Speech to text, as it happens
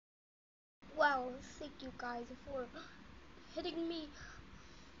Wow, thank you guys for hitting me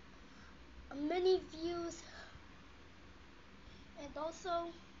many views, and also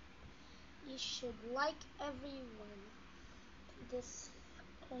you should like everyone this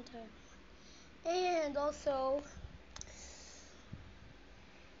entire, and also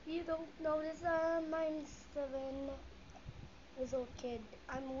you don't notice I'm 7 years old kid.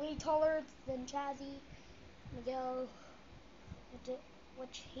 I'm way taller than Jazzy Miguel,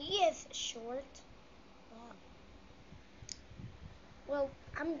 which he is short. Um, well,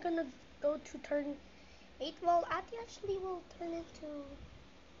 I'm gonna go to turn 8. Well, Ati actually will turn into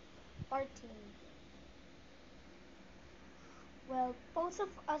 14. Well, both of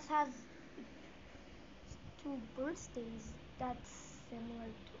us have 2 birthdays that's similar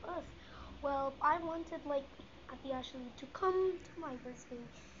to us. Well, I wanted like Ati Ashley to come to my birthday,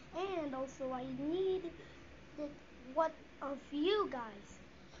 and also I need the what of you guys.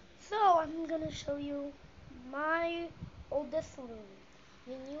 So I'm gonna show you my oldest room.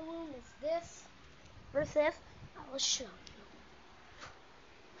 The new room is this versus I will show you.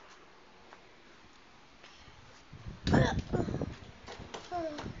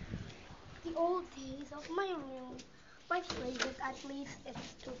 The old days of my room. My favorite, at least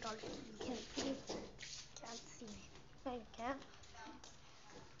it's too dark. You can't see. Can't see. No, you can't.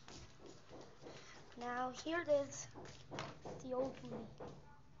 Now here it is. The old room.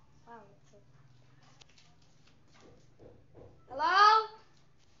 Wow. Hello?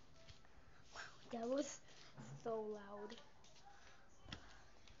 That was so loud.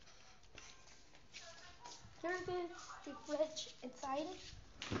 Here it is. The fridge inside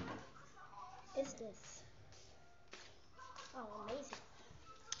is this. Oh, amazing.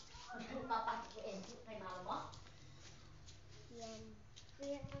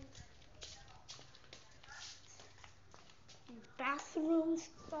 Bathroom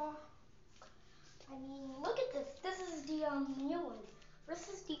stuff. I mean, look at this. This is the new one. This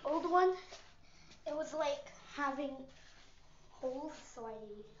is the old one. It was like having holes, so I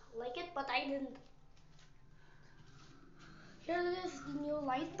like it, but I didn't. Here it is, the new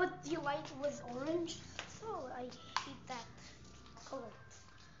light, but the light was orange, so I hate that color.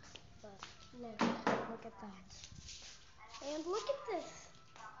 But no, look at that. And look at this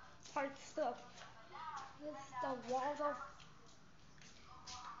part stuff. This is the walls of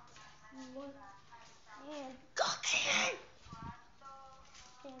wood and cooking.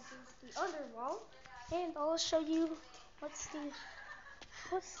 And this is the other wall. And I'll show you what's the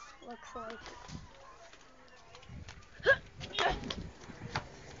house looks like.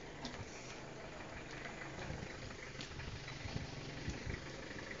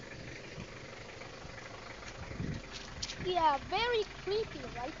 Yeah, very creepy,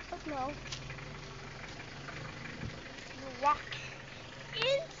 right? But no. You walk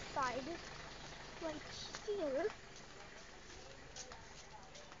inside, right here.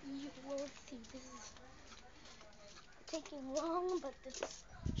 You will see. This is taking long, but this is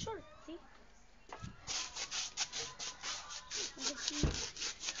short. See? You can see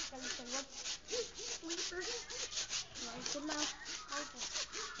there's a lot sleeper. Right them out.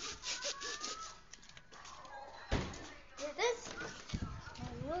 Here it is.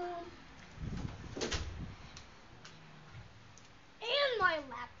 My room. And my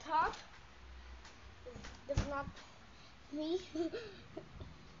laptop. This is not me. It's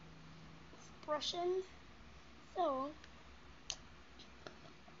Prussian. So,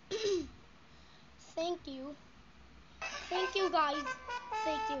 thank you. Thank you guys.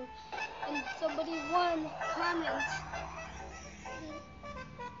 Thank you. And somebody won comments.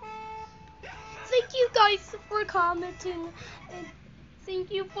 Thank you guys for commenting and thank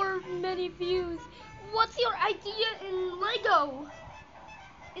you for many views. What's your idea in Lego?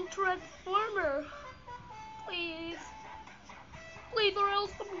 In Transformer? Please. Please, or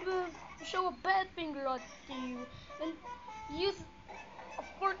else I'm gonna show a bad finger at you and use a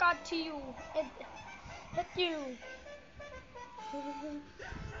fork at you and hit you.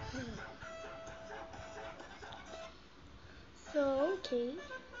 So, okay.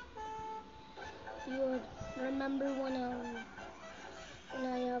 You remember when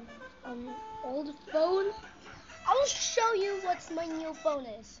I have old phone? I'll show you what my new phone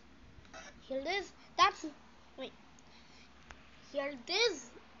is. Here it is. Wait. Here it is.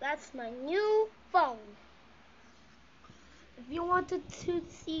 That's my new phone. If you wanted to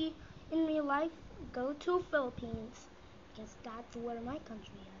see in real life, go to Philippines because that's where my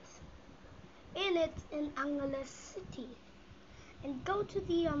country is. And it's in Angeles City. And go to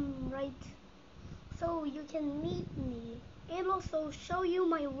the right so you can meet me and also show you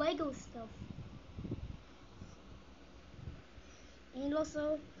my Lego stuff. And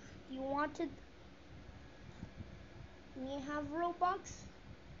also You wanted me have Robux?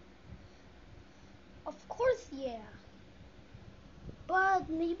 Of course, yeah. But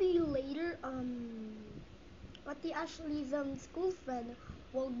maybe later, Ate Ashley's school friend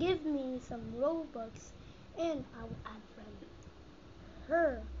will give me some Robux, and I will add friend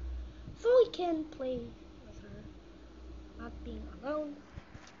her, so we can play with her, not being alone.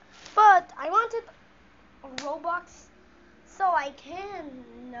 But I wanted a Robux so I can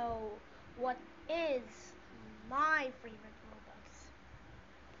know what is my favorite Robux.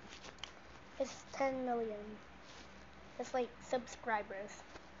 It's 10 million. It's like subscribers.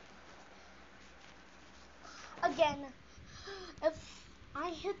 Again, if I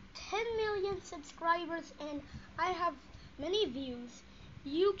hit 10 million subscribers and I have many views,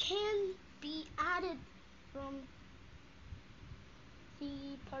 you can be added from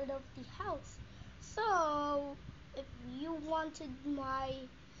the part of the house. So, if you wanted my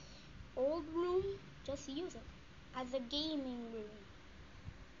old room, just use it as a gaming room.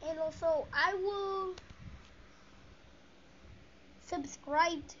 And also, I will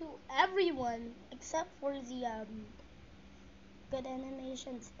subscribe to everyone except for the good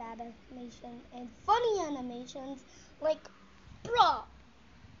animations, bad animation, and funny animations. Like, bruh,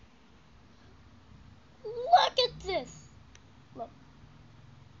 look at this. Look.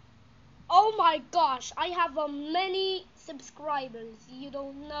 Oh my gosh, I have a many subscribers. You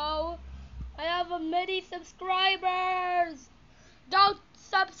don't know? I have a many subscribers. Don't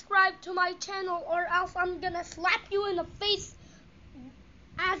subscribe to my channel or else I'm gonna slap you in the face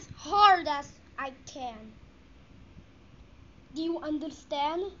as hard as I can. Do you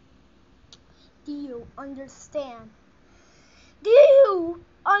understand? Do you understand? Do you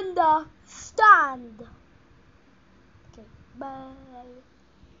understand? Okay, bye.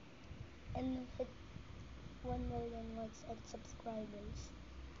 And hit 1 million likes and subscribers.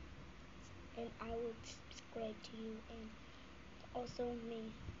 And I would subscribe to you and also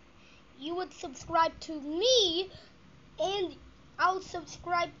me. You would subscribe to me and I'll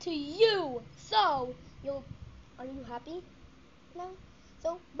subscribe to you. So, are you happy now?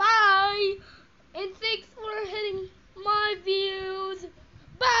 So, bye! And thanks for hitting my views.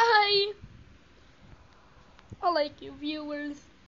 Bye! I like you, viewers.